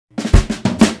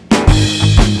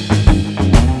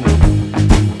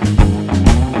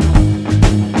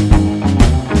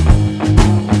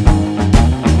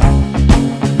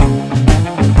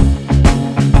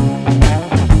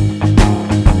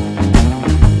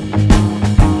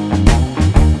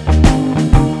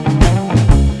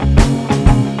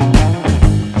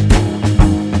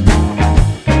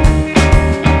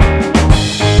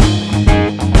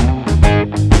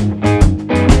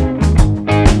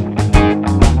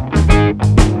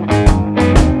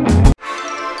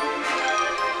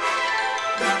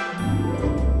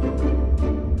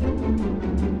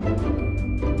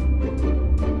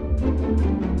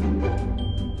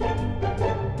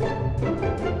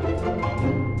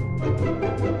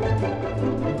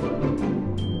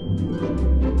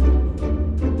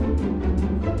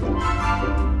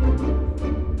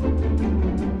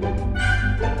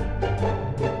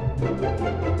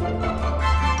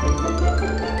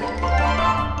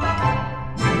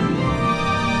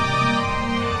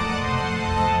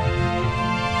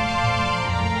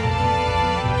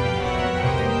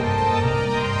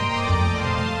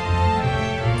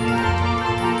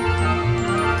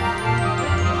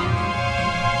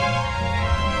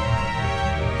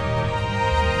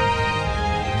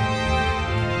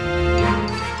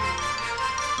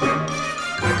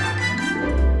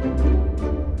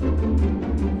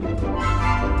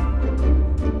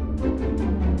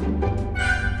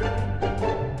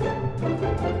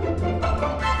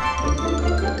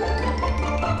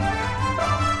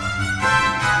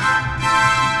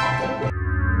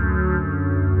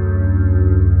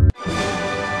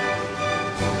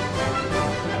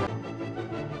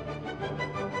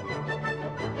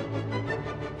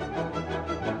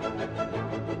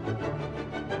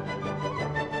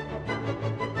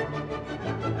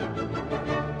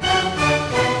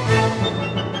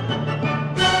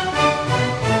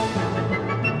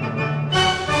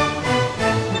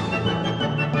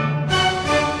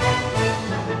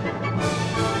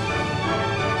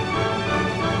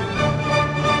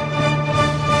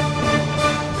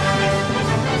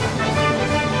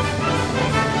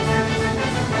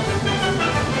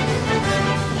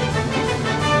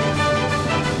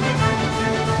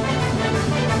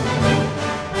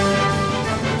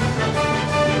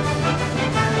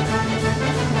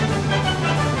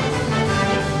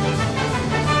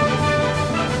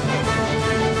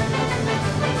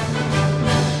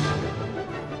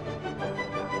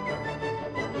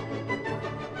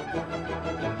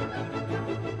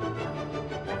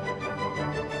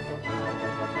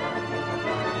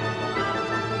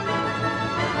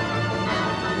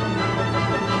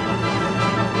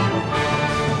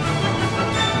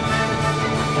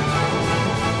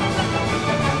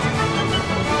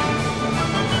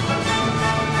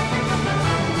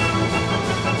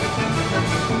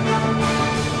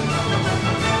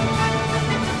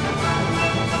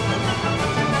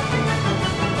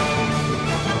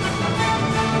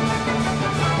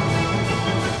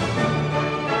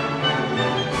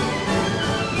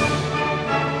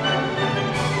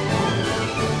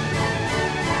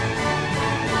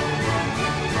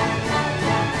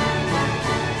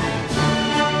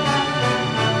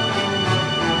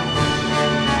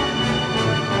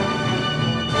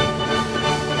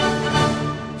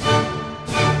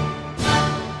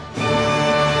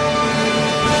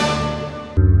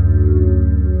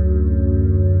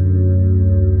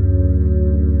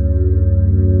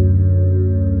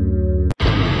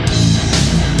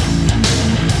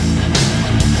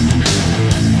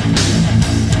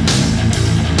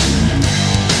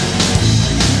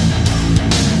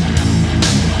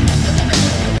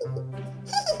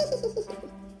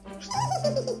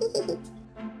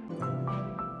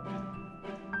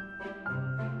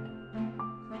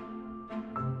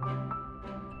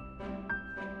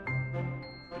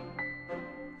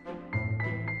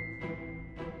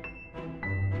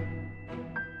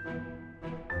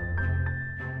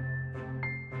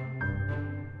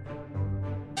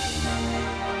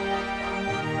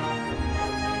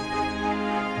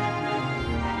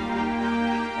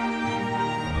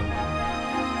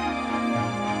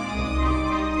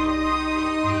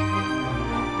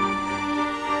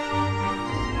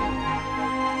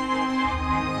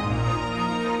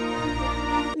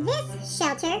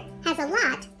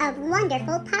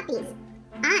wonderful puppies.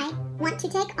 I want to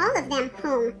take all of them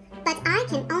home, but I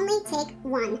can only take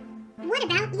one. What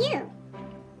about you?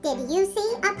 Did you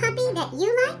see a puppy that you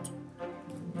liked?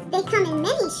 They come in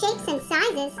many shapes and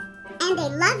sizes, and they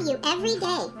love you every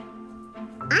day.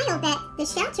 I'll bet the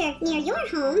shelter near your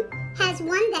home has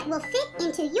one that will fit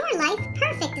into your life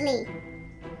perfectly.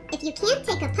 If you can't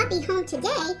take a puppy home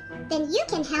today, then you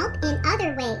can help in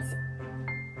other ways.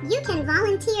 You can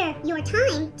volunteer your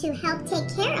time to help take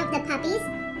care of the puppies,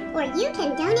 or you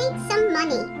can donate some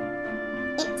money.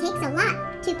 It takes a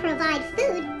lot to provide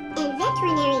food and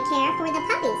veterinary care for the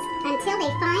puppies until they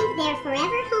find their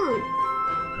forever home.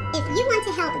 If you want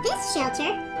to help this shelter,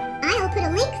 I'll put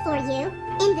a link for you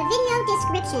in the video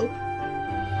description.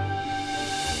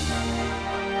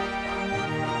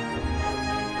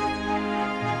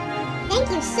 Thank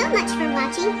you so much for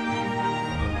watching.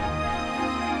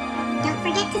 Don't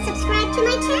forget to subscribe to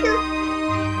my channel.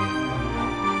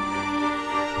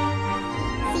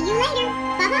 See you later.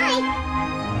 Bye-bye.